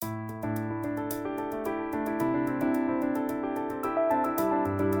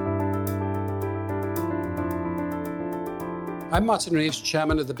I'm Martin Reeves,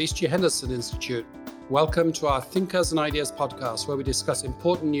 Chairman of the Beestie Henderson Institute. Welcome to our Thinkers and Ideas podcast, where we discuss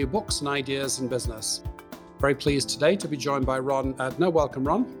important new books and ideas in business. Very pleased today to be joined by Ron Adner. Welcome,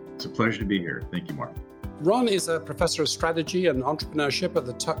 Ron. It's a pleasure to be here. Thank you, Martin. Ron is a professor of strategy and entrepreneurship at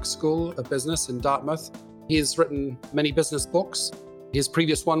the Tuck School of Business in Dartmouth. He has written many business books. His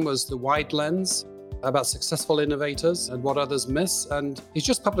previous one was The Wide Lens, about successful innovators and what others miss. And he's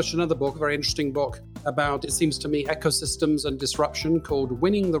just published another book, a very interesting book about, it seems to me, ecosystems and disruption called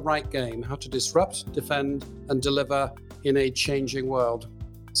Winning the Right Game, How to Disrupt, Defend, and Deliver in a Changing World.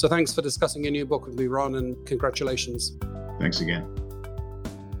 So thanks for discussing your new book with me, Ron, and congratulations. Thanks again.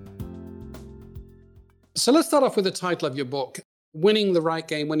 So let's start off with the title of your book, Winning the Right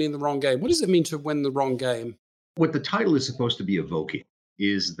Game, Winning the Wrong Game. What does it mean to win the wrong game? What the title is supposed to be evoking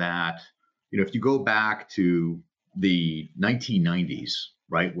is that, if you go back to the 1990s,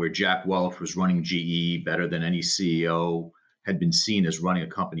 right, where Jack Welch was running GE better than any CEO had been seen as running a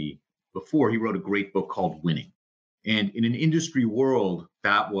company before, he wrote a great book called Winning. And in an industry world,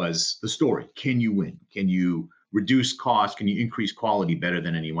 that was the story. Can you win? Can you reduce costs? Can you increase quality better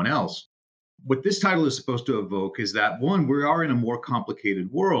than anyone else? What this title is supposed to evoke is that, one, we are in a more complicated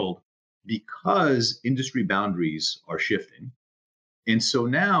world because industry boundaries are shifting. And so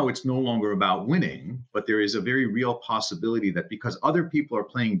now it's no longer about winning, but there is a very real possibility that because other people are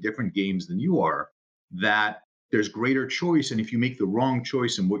playing different games than you are, that there's greater choice. And if you make the wrong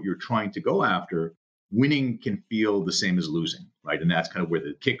choice in what you're trying to go after, winning can feel the same as losing, right? And that's kind of where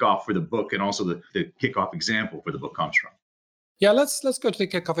the kickoff for the book and also the kickoff example for the book comes from. Yeah, let's go to the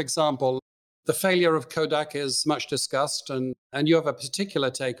kickoff example. The failure of Kodak is much discussed, and you have a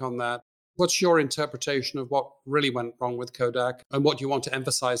particular take on that. What's your interpretation of what really went wrong with Kodak and what you want to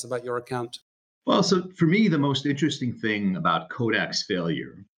emphasize about your account? Well, so for me, the most interesting thing about Kodak's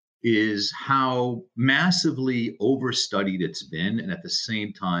failure is how massively overstudied it's been, and at the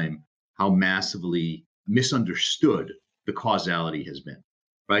same time, how massively misunderstood the causality has been,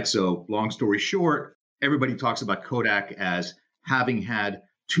 right? So long story short, everybody talks about Kodak as having had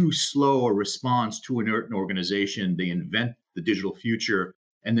too slow a response to an organization. They invent the digital future,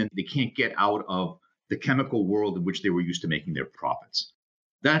 and then they can't get out of the chemical world in which they were used to making their profits.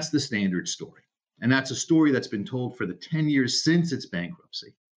 That's the standard story. And that's a story that's been told for the 10 years since its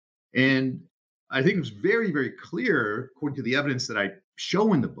bankruptcy. And I think it's very, very clear, according to the evidence that I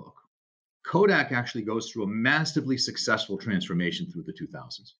show in the book, Kodak actually goes through a massively successful transformation through the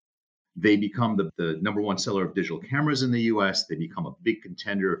 2000s. They become the number one seller of digital cameras in the US. They become a big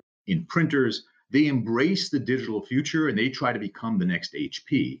contender in printers. They embrace the digital future and they try to become the next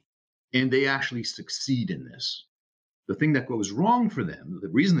HP. And they actually succeed in this. The thing that goes wrong for them, the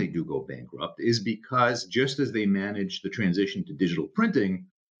reason they do go bankrupt, is because just as they manage the transition to digital printing,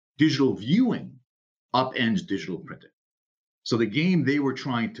 digital viewing upends digital printing. So the game they were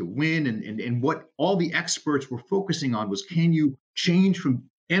trying to win and what all the experts were focusing on was, can you change from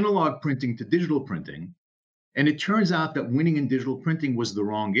analog printing to digital printing? And it turns out that winning in digital printing was the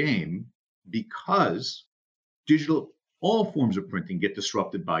wrong game, because all forms of printing get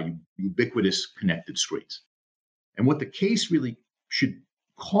disrupted by ubiquitous connected screens. And what the case really should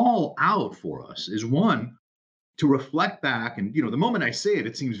call out for us is, one, to reflect back. And, the moment I say it,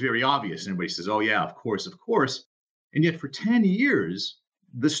 it seems very obvious. Everybody says, oh, yeah, of course, of course. And yet for 10 years,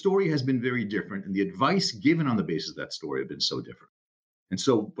 the story has been very different. And the advice given on the basis of that story have been so different. And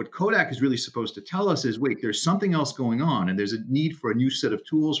so what Kodak is really supposed to tell us is, wait, there's something else going on, and there's a need for a new set of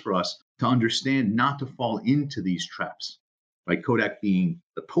tools for us to understand not to fall into these traps, right? Kodak being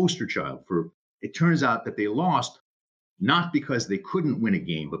the poster child for, it turns out that they lost not because they couldn't win a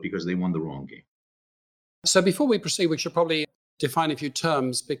game, but because they won the wrong game. So before we proceed, we should probably define a few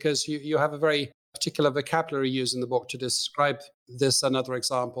terms, because you have a very particular vocabulary used in the book to describe this and other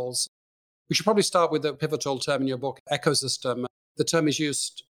examples. We should probably start with the pivotal term in your book, ecosystem. The term is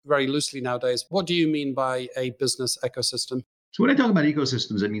used very loosely nowadays. What do you mean by a business ecosystem? So when I talk about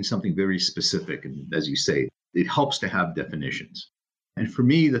ecosystems, I mean something very specific. And as you say, it helps to have definitions. And for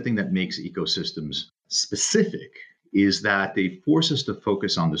me, the thing that makes ecosystems specific is that they force us to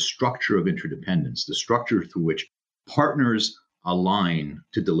focus on the structure of interdependence, the structure through which partners align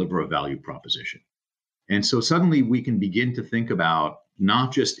to deliver a value proposition. And so suddenly we can begin to think about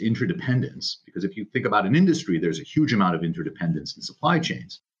not just interdependence, because if you think about an industry, there's a huge amount of interdependence in supply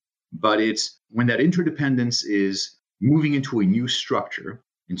chains. But it's when that interdependence is moving into a new structure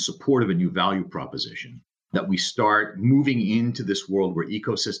in support of a new value proposition that we start moving into this world where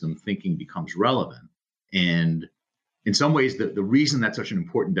ecosystem thinking becomes relevant. And in some ways, the reason that's such an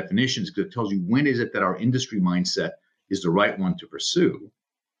important definition is because it tells you when is it that our industry mindset is the right one to pursue,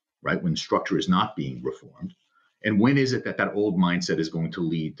 right? When structure is not being reformed. And when is it that that old mindset is going to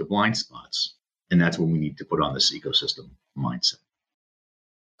lead to blind spots? And that's when we need to put on this ecosystem mindset.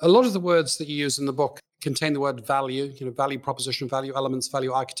 A lot of the words that you use in the book contain the word value, value proposition, value elements,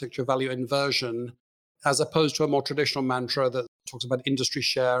 value architecture, value inversion, as opposed to a more traditional mantra that talks about industry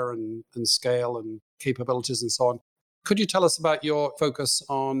share and scale and capabilities and so on. Could you tell us about your focus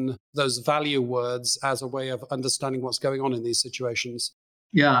on those value words as a way of understanding what's going on in these situations?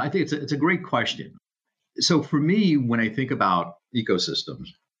 Yeah, I think it's a great question. So for me, when I think about ecosystems,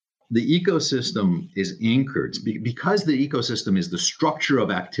 the ecosystem is anchored because the ecosystem is the structure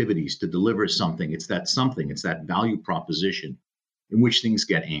of activities to deliver something. It's that value proposition in which things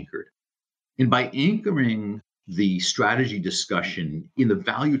get anchored. And by anchoring the strategy discussion in the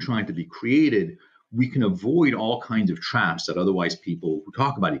value trying to be created, we can avoid all kinds of traps that otherwise people who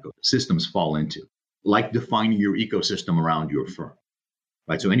talk about ecosystems fall into, like defining your ecosystem around your firm.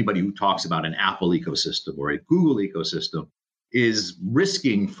 Right? So anybody who talks about an Apple ecosystem or a Google ecosystem is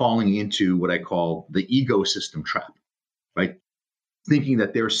risking falling into what I call the ecosystem trap, right? Thinking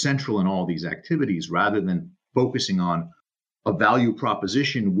that they're central in all these activities rather than focusing on a value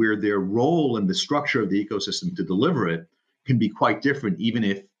proposition where their role in the structure of the ecosystem to deliver it can be quite different, even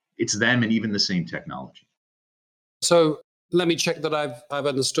if it's them and even the same technology. So let me check that I've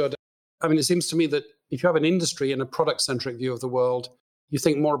understood. I mean, it seems to me that if you have an industry and a product-centric view of the world, you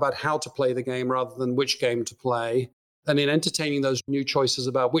think more about how to play the game rather than which game to play. And in entertaining those new choices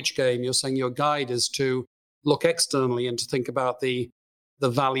about which game, you're saying your guide is to look externally and to think about the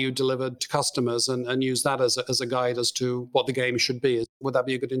value delivered to customers and use that as a guide as to what the game should be. Would that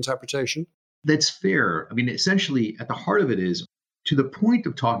be a good interpretation? That's fair. I mean, essentially, at the heart of it is, to the point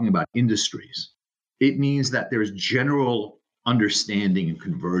of talking about industries, it means that there's general understanding and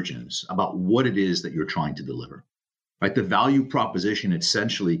convergence about what it is that you're trying to deliver. Right? The value proposition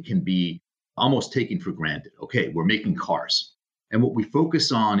essentially can be almost taken for granted. Okay, we're making cars. And what we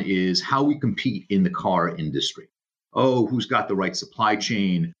focus on is how we compete in the car industry. Oh, who's got the right supply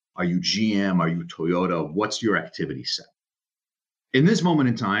chain? Are you GM? Are you Toyota? What's your activity set? In this moment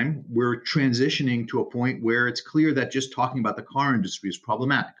in time, we're transitioning to a point where it's clear that just talking about the car industry is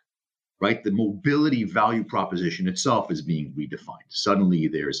problematic, right? The mobility value proposition itself is being redefined. Suddenly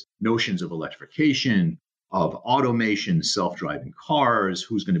there's notions of electrification, of automation, self-driving cars,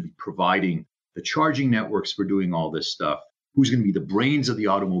 who's going to be providing the charging networks for doing all this stuff, who's going to be the brains of the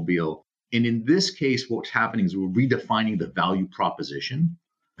automobile. And in this case, what's happening is we're redefining the value proposition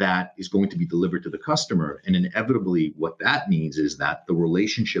that is going to be delivered to the customer. And inevitably, what that means is that the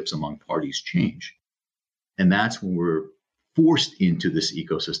relationships among parties change. And that's when we're forced into this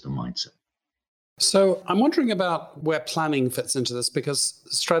ecosystem mindset. So I'm wondering about where planning fits into this, because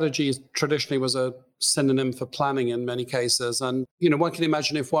strategy traditionally was a synonym for planning in many cases. And, one can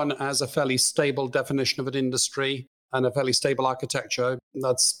imagine if one has a fairly stable definition of an industry and a fairly stable architecture,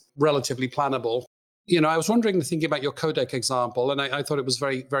 that's relatively plannable. I was wondering, thinking about your Kodak example, and I thought it was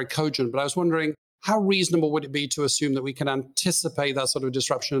very, very cogent, but I was wondering, how reasonable would it be to assume that we can anticipate that sort of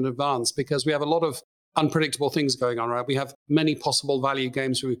disruption in advance? Because we have a lot of unpredictable things going on, right? We have many possible value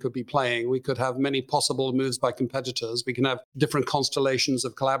games we could be playing. We could have many possible moves by competitors. We can have different constellations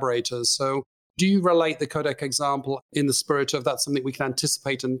of collaborators. So do you relate the Kodak example in the spirit of that's something we can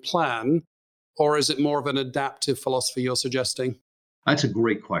anticipate and plan? Or is it more of an adaptive philosophy you're suggesting? That's a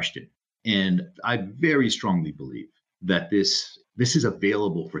great question. And I very strongly believe that this is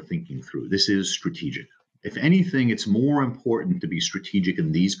available for thinking through. This is strategic. If anything, it's more important to be strategic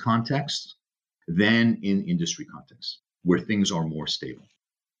in these contexts than in industry contexts where things are more stable.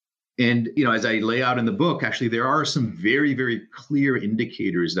 And, as I lay out in the book, actually, there are some very, very clear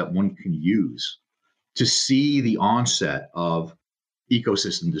indicators that one can use to see the onset of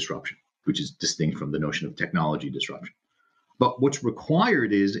ecosystem disruption, which is distinct from the notion of technology disruption. But what's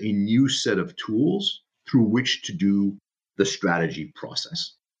required is a new set of tools through which to do the strategy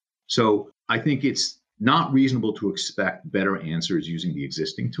process. So I think it's not reasonable to expect better answers using the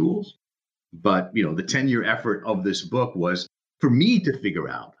existing tools. But, the 10-year effort of this book was for me to figure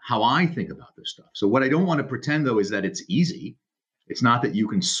out how I think about this stuff. So what I don't want to pretend, though, is that it's easy. It's not that you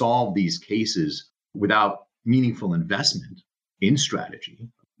can solve these cases without meaningful investment in strategy.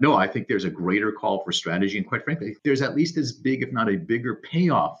 No, I think there's a greater call for strategy. And quite frankly, there's at least as big, if not a bigger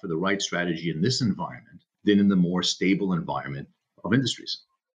payoff for the right strategy in this environment than in the more stable environment of industries.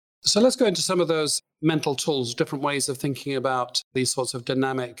 So let's go into some of those mental tools, different ways of thinking about these sorts of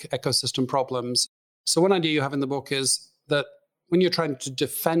dynamic ecosystem problems. So one idea you have in the book is that when you're trying to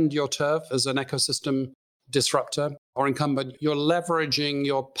defend your turf as an ecosystem disruptor or incumbent, you're leveraging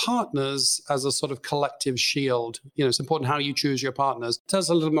your partners as a sort of collective shield. It's important how you choose your partners. Tell us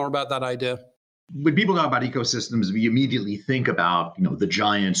a little more about that idea. when people talk about ecosystems, we immediately think about, the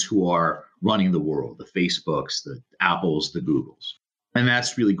giants who are running the world, the Facebooks, the Apples, the Googles. And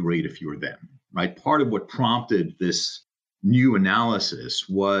that's really great if you're them, right? Part of what prompted this new analysis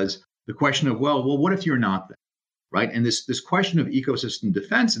was the question of, well, what if you're not them, right? And this question of ecosystem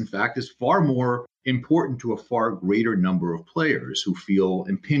defense, in fact, is far more important to a far greater number of players who feel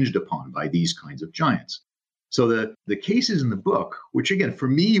impinged upon by these kinds of giants. So the cases in the book, which again for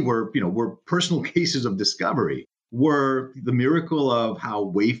me were personal cases of discovery, were the miracle of how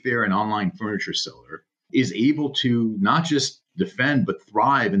Wayfair, an online furniture seller, is able to not just defend but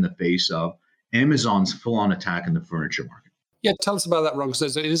thrive in the face of Amazon's full-on attack in the furniture market. Yeah, tell us about that, Ron,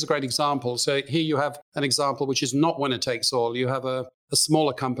 because it is a great example. So here you have an example which is not winner takes all. You have a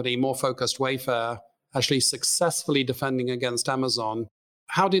smaller company, more focused Wayfair, actually successfully defending against Amazon.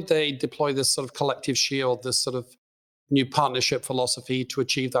 How did they deploy this sort of collective shield, this sort of new partnership philosophy to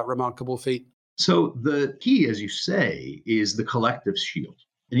achieve that remarkable feat? So the key, as you say, is the collective shield.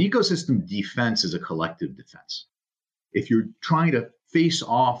 An ecosystem defense is a collective defense. If you're trying to face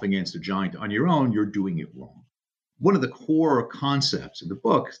off against a giant on your own, you're doing it wrong. One of the core concepts in the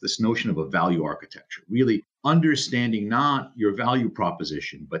book is this notion of a value architecture, really understanding not your value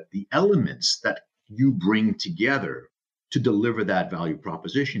proposition, but the elements that you bring together to deliver that value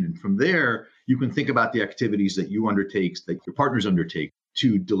proposition. And from there, you can think about the activities that you undertake, that your partners undertake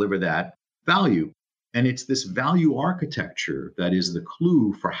to deliver that value. And it's this value architecture that is the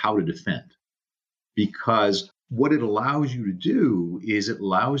clue for how to defend. Because what it allows you to do is it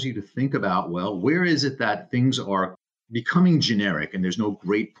allows you to think about, well, where is it that things are becoming generic and there's no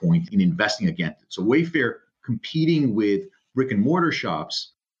great point in investing against it? So Wayfair, competing with brick and mortar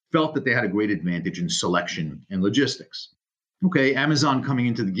shops, felt that they had a great advantage in selection and logistics. Okay, Amazon coming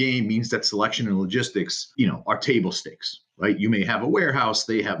into the game means that selection and logistics, are table stakes, right? You may have a warehouse,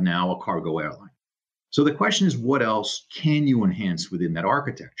 they have now a cargo airline. So the question is, what else can you enhance within that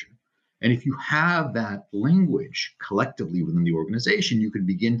architecture? And if you have that language collectively within the organization, you can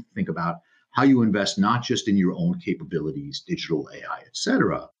begin to think about how you invest not just in your own capabilities, digital AI, et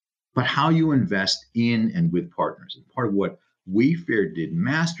cetera, but how you invest in and with partners. And part of what Wayfair did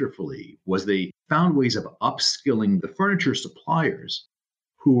masterfully was they found ways of upskilling the furniture suppliers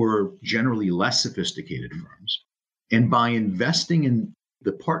who were generally less sophisticated firms. And by investing in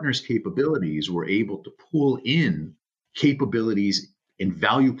the partners' capabilities, were able to pull in capabilities and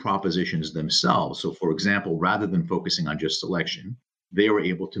value propositions themselves. So for example, rather than focusing on just selection, they were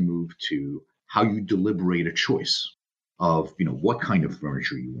able to move to how you deliberate a choice of, what kind of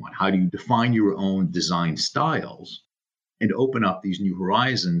furniture you want. How do you define your own design styles and open up these new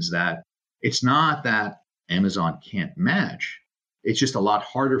horizons that it's not that Amazon can't match. It's just a lot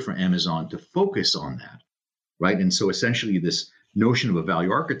harder for Amazon to focus on that, right? And so essentially this notion of a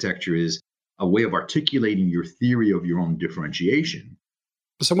value architecture is a way of articulating your theory of your own differentiation.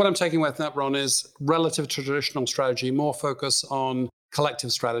 So what I'm taking with that, Ron, is relative to traditional strategy, more focus on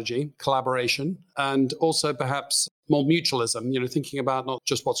collective strategy, collaboration, and also perhaps more mutualism, thinking about not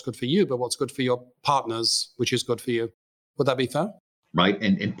just what's good for you, but what's good for your partners, which is good for you. Would that be fair? Right.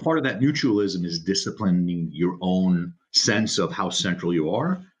 And part of that mutualism is disciplining your own sense of how central you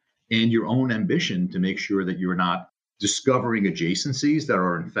are and your own ambition to make sure that you're not discovering adjacencies that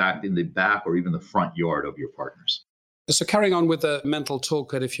are in fact in the back or even the front yard of your partners. So carrying on with the mental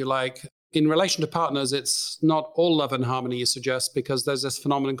toolkit, if you like, in relation to partners, it's not all love and harmony, you suggest, because there's this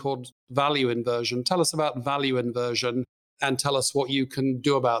phenomenon called value inversion. Tell us about value inversion and tell us what you can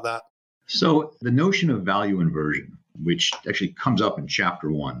do about that. So the notion of value inversion, which actually comes up in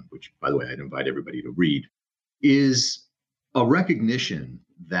chapter 1, which, by the way, I'd invite everybody to read, is a recognition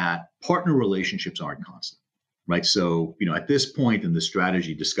that partner relationships aren't constant, right? So, at this point in the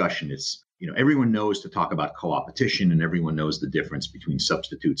strategy discussion, it's, everyone knows to talk about co-opetition and everyone knows the difference between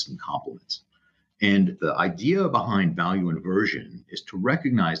substitutes and complements. And the idea behind value inversion is to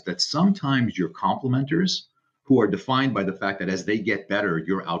recognize that sometimes your complementers, who are defined by the fact that as they get better,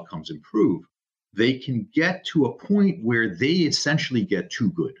 your outcomes improve, they can get to a point where they essentially get too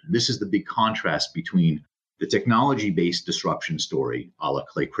good. This is the big contrast between the technology-based disruption story, a la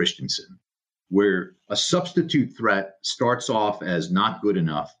Clay Christensen, where a substitute threat starts off as not good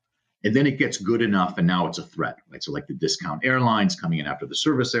enough, and then it gets good enough, and now it's a threat, right? So like the discount airlines coming in after the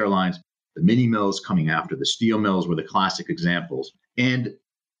service airlines, the mini mills coming after the steel mills were the classic examples. And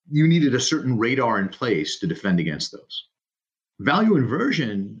you needed a certain radar in place to defend against those. Value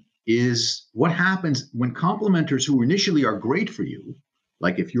inversion is what happens when complementers who initially are great for you,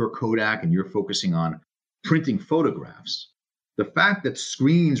 like if you're Kodak and you're focusing on printing photographs, the fact that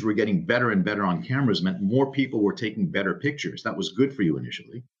screens were getting better and better on cameras meant more people were taking better pictures. That was good for you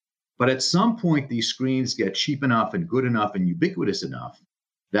initially. But at some point, these screens get cheap enough and good enough and ubiquitous enough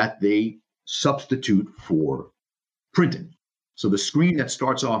that they substitute for printing. So the screen that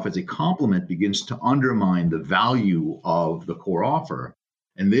starts off as a complement begins to undermine the value of the core offer.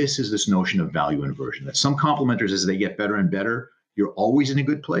 And this is this notion of value inversion, that some complementers, as they get better and better, you're always in a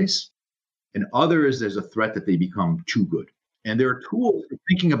good place. And others, there's a threat that they become too good. And there are tools for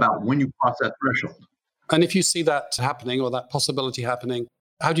thinking about when you cross that threshold. And if you see that happening or that possibility happening,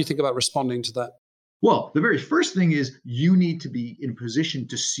 how do you think about responding to that? Well, the very first thing is you need to be in position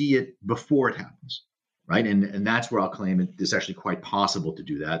to see it before it happens, right? And that's where I'll claim it's actually quite possible to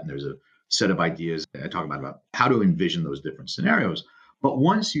do that. And there's a set of ideas I talk about how to envision those different scenarios. But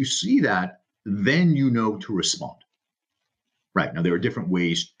once you see that, then you know to respond. Right. Now, there are different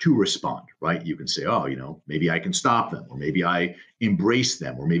ways to respond, right? You can say, oh, maybe I can stop them, or maybe I embrace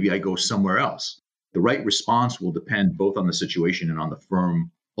them, or maybe I go somewhere else. The right response will depend both on the situation and on the firm's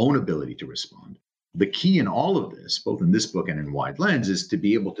own ability to respond. The key in all of this, both in this book and in Wide Lens, is to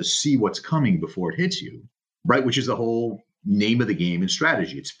be able to see what's coming before it hits you, right? Which is the whole name of the game in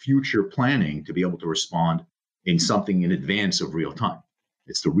strategy. It's future planning to be able to respond in something in advance of real time.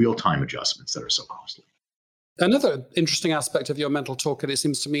 It's the real-time adjustments that are so costly. Another interesting aspect of your mental toolkit, it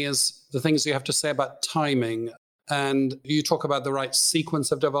seems to me, is the things you have to say about timing. And you talk about the right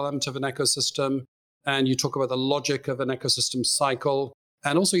sequence of development of an ecosystem, and you talk about the logic of an ecosystem cycle.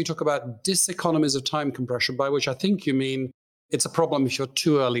 And also you talk about diseconomies of time compression, by which I think you mean it's a problem if you're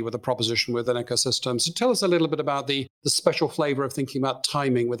too early with a proposition with an ecosystem. So tell us a little bit about the special flavor of thinking about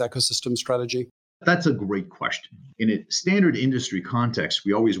timing with ecosystem strategy. That's a great question. In a standard industry context,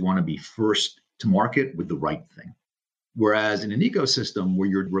 we always want to be first to market with the right thing. Whereas in an ecosystem where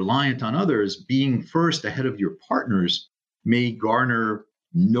you're reliant on others, being first ahead of your partners may garner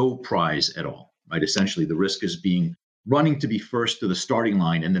no prize at all, right? Essentially, the risk is running to be first to the starting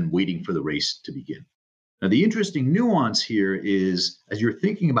line and then waiting for the race to begin. Now, the interesting nuance here is, as you're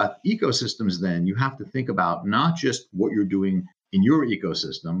thinking about ecosystems, then you have to think about not just what you're doing in your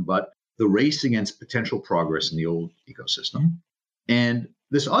ecosystem, but the race against potential progress in the old ecosystem. And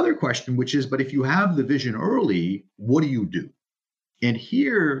this other question, which is, but if you have the vision early, what do you do? And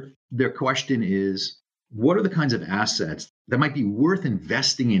here, their question is, what are the kinds of assets that might be worth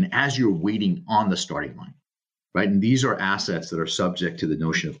investing in as you're waiting on the starting line, right? And these are assets that are subject to the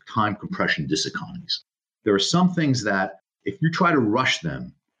notion of time compression diseconomies. There are some things that if you try to rush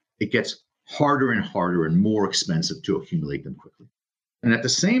them, it gets harder and harder and more expensive to accumulate them quickly. And at the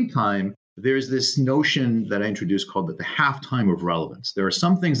same time, there's this notion that I introduced called the halftime of relevance. There are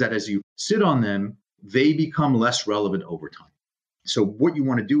some things that as you sit on them, they become less relevant over time. So what you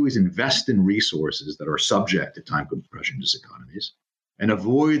want to do is invest in resources that are subject to time compression diseconomies and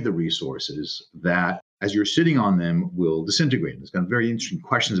avoid the resources that, as you're sitting on them, will disintegrate. There's got very interesting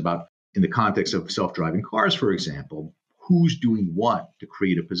questions about, in the context of self-driving cars, for example, who's doing what to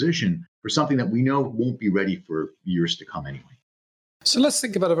create a position for something that we know won't be ready for years to come anyway. So let's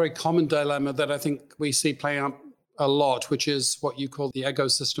think about a very common dilemma that I think we see playing out a lot, which is what you call the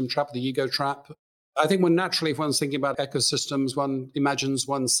ecosystem trap, the ego trap. I think if one's thinking about ecosystems, one imagines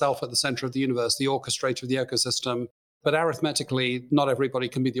oneself at the center of the universe, the orchestrator of the ecosystem. But arithmetically, not everybody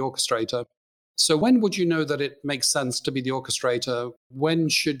can be the orchestrator. So when would you know that it makes sense to be the orchestrator? When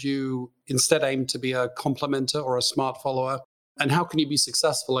should you instead aim to be a complementer or a smart follower? And how can you be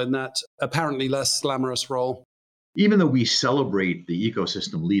successful in that apparently less glamorous role? Even though we celebrate the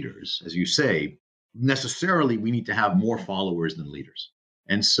ecosystem leaders, as you say, necessarily we need to have more followers than leaders.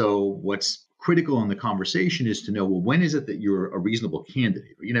 And so what's critical in the conversation is to know, well, when is it that you're a reasonable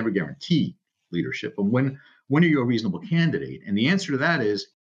candidate? Or you never guarantee leadership, but when are you a reasonable candidate? And the answer to that is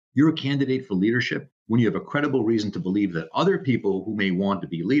you're a candidate for leadership when you have a credible reason to believe that other people who may want to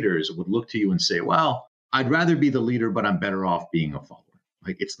be leaders would look to you and say, well, I'd rather be the leader, but I'm better off being a follower.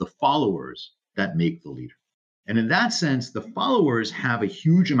 Like it's the followers that make the leader. And in that sense, the followers have a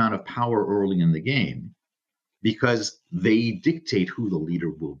huge amount of power early in the game because they dictate who the leader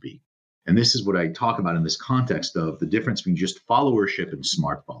will be. And this is what I talk about in this context of the difference between just followership and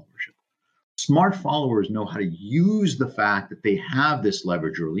smart followership. Smart followers know how to use the fact that they have this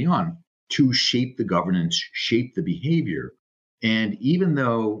leverage early on to shape the governance, shape the behavior. And even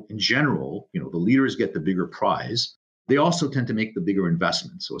though in general, the leaders get the bigger prize, they also tend to make the bigger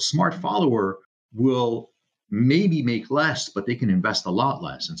investment. So a smart follower will maybe make less, but they can invest a lot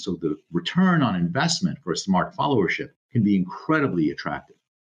less. And so the return on investment for a smart followership can be incredibly attractive.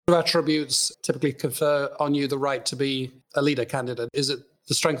 What attributes typically confer on you the right to be a leader candidate? Is it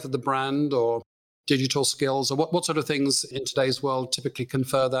the strength of the brand or digital skills? Or what sort of things in today's world typically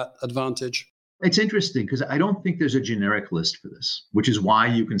confer that advantage? It's interesting because I don't think there's a generic list for this, which is why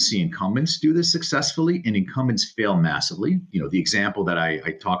you can see incumbents do this successfully and incumbents fail massively. The example that I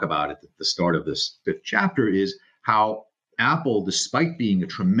talk about at the start of this fifth chapter is how Apple, despite being a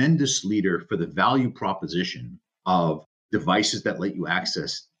tremendous leader for the value proposition of devices that let you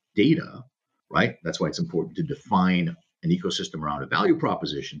access data, right? That's why it's important to define an ecosystem around a value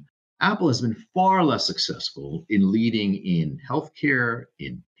proposition. Apple has been far less successful in leading in healthcare,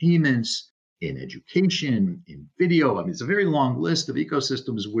 in payments, in education, in video. I mean, it's a very long list of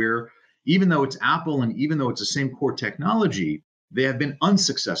ecosystems where, even though it's Apple and even though it's the same core technology, they have been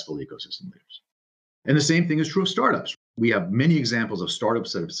unsuccessful ecosystem leaders. And the same thing is true of startups. We have many examples of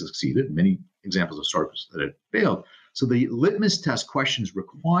startups that have succeeded, many examples of startups that have failed. So the litmus test questions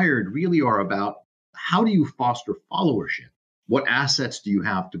required really are about how do you foster followership? What assets do you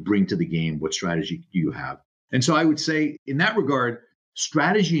have to bring to the game? What strategy do you have? And so I would say in that regard,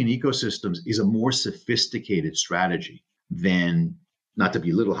 strategy in ecosystems is a more sophisticated strategy than, not to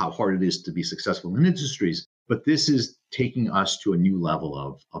belittle how hard it is to be successful in industries, but this is taking us to a new level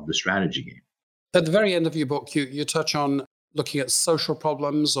of the strategy game. At the very end of your book, you touch on looking at social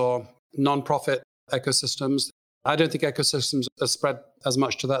problems or nonprofit ecosystems. I don't think ecosystems are spread as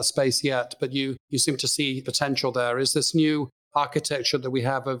much to that space yet, but you seem to see potential there. Is this new architecture that we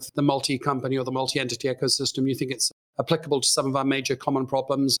have of the multi-company or the multi-entity ecosystem, you think it's applicable to some of our major common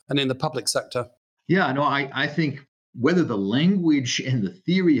problems and in the public sector? Yeah, no, I think whether the language and the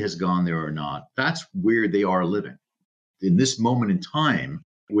theory has gone there or not, that's where they are living. In this moment in time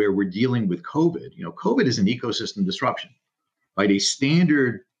where we're dealing with COVID, COVID is an ecosystem disruption, right? A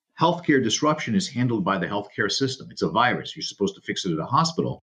standard healthcare disruption is handled by the healthcare system. It's a virus. You're supposed to fix it at a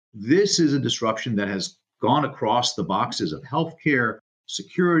hospital. This is a disruption that has gone across the boxes of healthcare,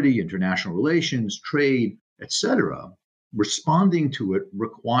 security, international relations, trade, etc. Responding to it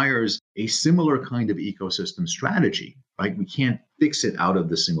requires a similar kind of ecosystem strategy, right? We can't fix it out of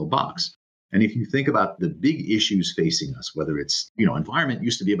the single box. And if you think about the big issues facing us, whether it's, environment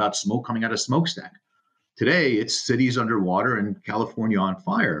used to be about smoke coming out of smokestack. Today, it's cities underwater and California on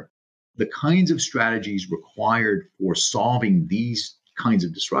fire. The kinds of strategies required for solving these kinds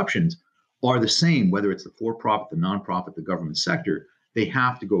of disruptions are the same, whether it's the for-profit, the nonprofit, the government sector. They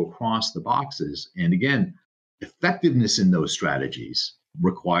have to go across the boxes. And again, effectiveness in those strategies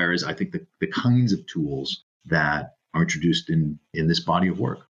requires, I think, the kinds of tools that are introduced in this body of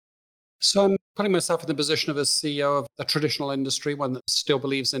work. So I'm putting myself in the position of a CEO of a traditional industry, one that still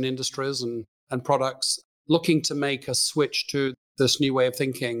believes in industries and products, looking to make a switch to this new way of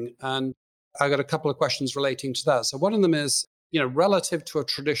thinking. And I got a couple of questions relating to that. So one of them is, relative to a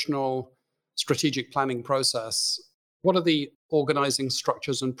traditional strategic planning process, what are the organizing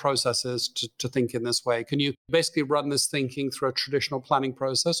structures and processes to think in this way? Can you basically run this thinking through a traditional planning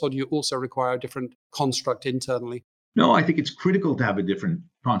process, or do you also require a different construct internally? No, I think it's critical to have a different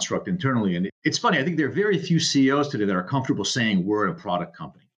construct internally. And it's funny, I think there are very few CEOs today that are comfortable saying we're a product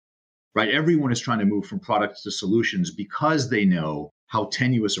company, right? Everyone is trying to move from products to solutions because they know how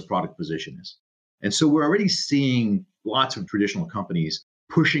tenuous a product position is. And so we're already seeing lots of traditional companies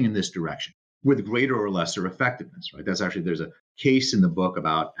pushing in this direction with greater or lesser effectiveness, right? There's a case in the book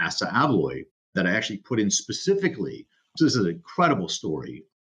about ASSA ABLOY that I actually put in specifically. So this is an incredible story.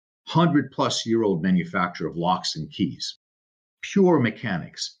 100-plus-year-old manufacturer of locks and keys, pure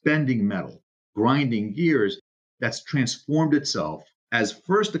mechanics, bending metal, grinding gears, that's transformed itself as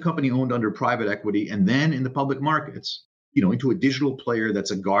first a company owned under private equity and then in the public markets, into a digital player that's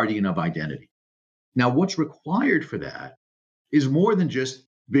a guardian of identity. Now, what's required for that is more than just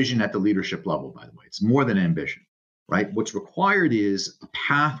vision at the leadership level, by the way. It's more than ambition, right? What's required is a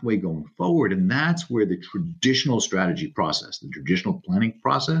pathway going forward. And that's where the traditional strategy process, the traditional planning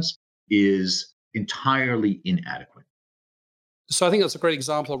process, is entirely inadequate. So I think that's a great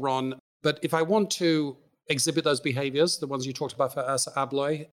example, Ron. But if I want to exhibit those behaviors, the ones you talked about for ASSA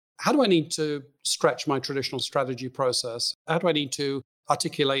ABLOY, how do I need to stretch my traditional strategy process? How do I need to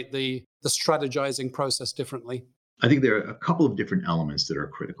articulate the strategizing process differently? I think there are a couple of different elements that are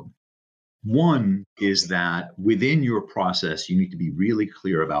critical. One is that within your process, you need to be really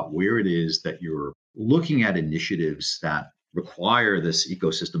clear about where it is that you're looking at initiatives that require this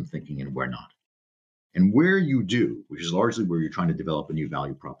ecosystem thinking and where not. And where you do, which is largely where you're trying to develop a new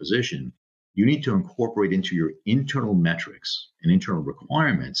value proposition, you need to incorporate into your internal metrics and internal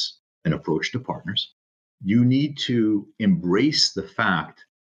requirements an approach to partners. You need to embrace the fact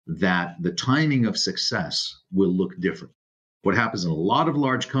that the timing of success will look different. What happens in a lot of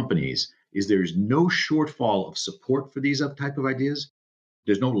large companies is there's no shortfall of support for these type of ideas.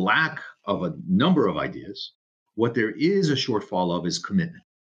 There's no lack of a number of ideas. What there is a shortfall of is commitment.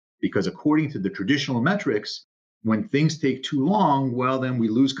 Because according to the traditional metrics, when things take too long, well, then we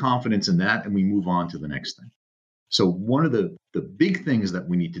lose confidence in that and we move on to the next thing. So one of the big things that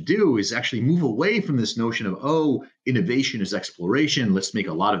we need to do is actually move away from this notion of, oh, innovation is exploration. Let's make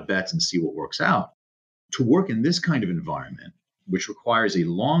a lot of bets and see what works out. To work in this kind of environment, which requires a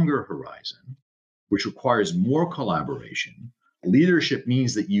longer horizon, which requires more collaboration. Leadership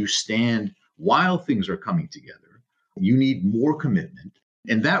means that you stand while things are coming together. You need more commitment.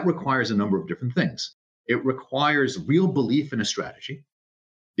 And that requires a number of different things. It requires real belief in a strategy.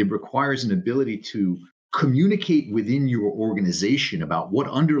 It requires an ability to communicate within your organization about what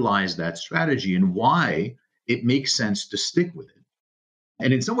underlies that strategy and why it makes sense to stick with it.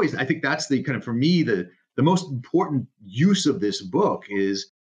 And in some ways, I think that's the kind of, for me, the most important use of this book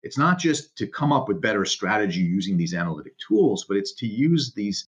is it's not just to come up with better strategy using these analytic tools, but it's to use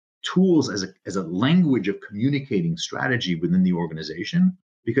these tools as a language of communicating strategy within the organization,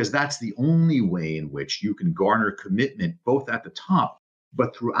 because that's the only way in which you can garner commitment both at the top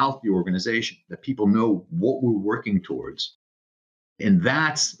but throughout the organization, that people know what we're working towards. And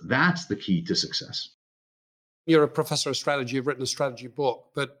that's the key to success. You're a professor of strategy, you've written a strategy book,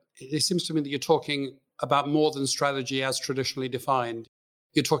 but it seems to me that you're talking about more than strategy as traditionally defined.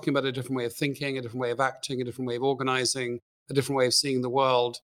 You're talking about a different way of thinking, a different way of acting, a different way of organizing, a different way of seeing the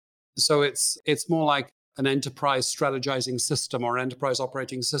world. So it's more like an enterprise strategizing system or enterprise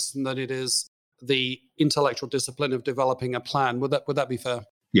operating system than it is the intellectual discipline of developing a plan. Would that be fair?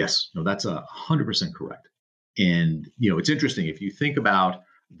 Yes, no, that's 100% correct. And it's interesting if you think about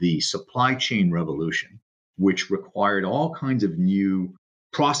the supply chain revolution, which required all kinds of new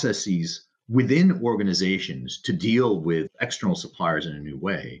processes within organizations to deal with external suppliers in a new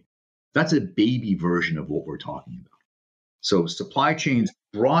way. That's a baby version of what we're talking about. So supply chains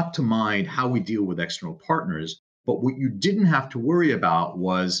brought to mind how we deal with external partners, but what you didn't have to worry about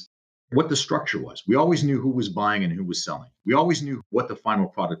was what the structure was. We always knew who was buying and who was selling. We always knew what the final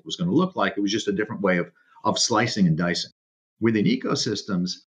product was going to look like. It was just a different way of slicing and dicing. Within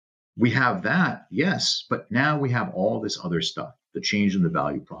ecosystems, we have that, yes, but now we have all this other stuff, the change in the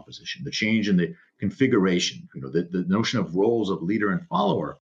value proposition, the change in the configuration, the notion of roles of leader and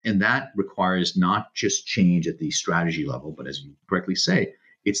follower. And that requires not just change at the strategy level, but as you correctly say,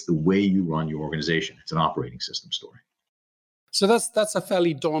 it's the way you run your organization. It's an operating system story. So that's a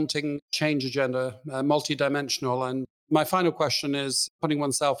fairly daunting change agenda, multidimensional. And my final question is putting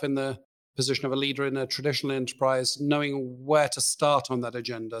oneself in the position of a leader in a traditional enterprise, knowing where to start on that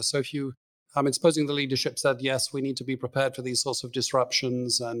agenda. So if you, supposing the leadership said, yes, we need to be prepared for these sorts of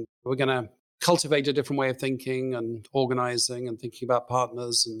disruptions and we're going to cultivate a different way of thinking and organizing and thinking about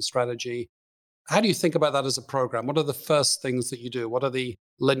partners and strategy. How do you think about that as a program? What are the first things that you do? What are the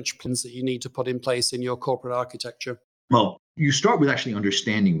linchpins that you need to put in place in your corporate architecture? Well, you start with actually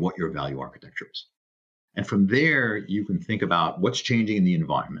understanding what your value architecture is. And from there, you can think about what's changing in the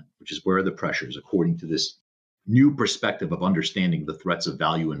environment, which is where are the pressures according to this new perspective of understanding the threats of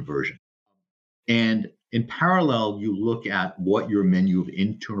value inversion. And in parallel, you look at what your menu of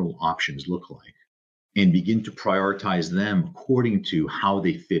internal options look like and begin to prioritize them according to how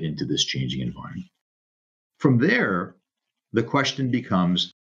they fit into this changing environment. From there, the question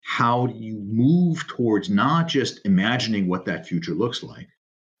becomes, how do you move towards not just imagining what that future looks like,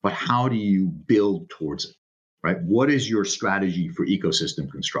 but how do you build towards it, right? What is your strategy for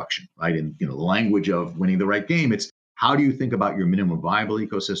ecosystem construction, right? In the language of winning the right game, it's how do you think about your minimum viable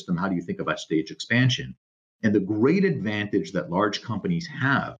ecosystem? How do you think about stage expansion? And the great advantage that large companies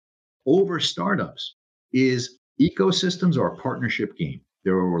have over startups is ecosystems are a partnership game.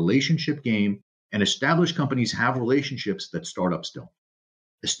 They're a relationship game, and established companies have relationships that startups don't.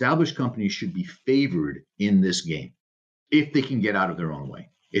 Established companies should be favored in this game if they can get out of their own way.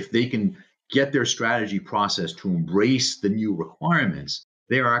 If they can get their strategy process to embrace the new requirements,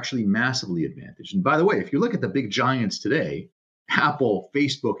 they are actually massively advantaged. And by the way, if you look at the big giants today, Apple,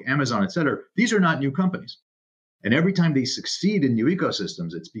 Facebook, Amazon, et cetera, these are not new companies. And every time they succeed in new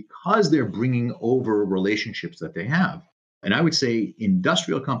ecosystems, it's because they're bringing over relationships that they have. And I would say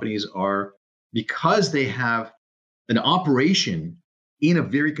industrial companies are, because they have an operation in a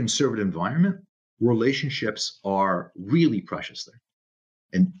very conservative environment, relationships are really precious there.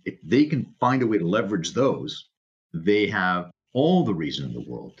 And if they can find a way to leverage those, they have all the reason in the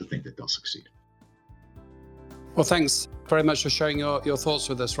world to think that they'll succeed. Well, thanks very much for sharing your thoughts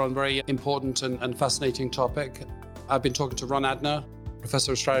with us, Ron. Very important and fascinating topic. I've been talking to Ron Adner,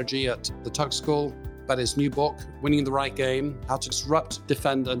 Professor of Strategy at the Tuck School, about his new book, Winning the Right Game, How to Disrupt,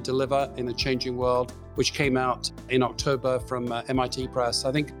 Defend and Deliver in a Changing World, which came out in October from MIT Press.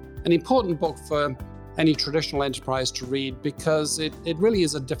 I think an important book for any traditional enterprise to read, because it really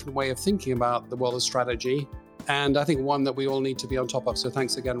is a different way of thinking about the world of strategy. And I think one that we all need to be on top of. So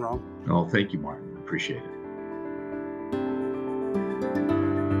thanks again, Ron. Oh, thank you, Martin. Appreciate it.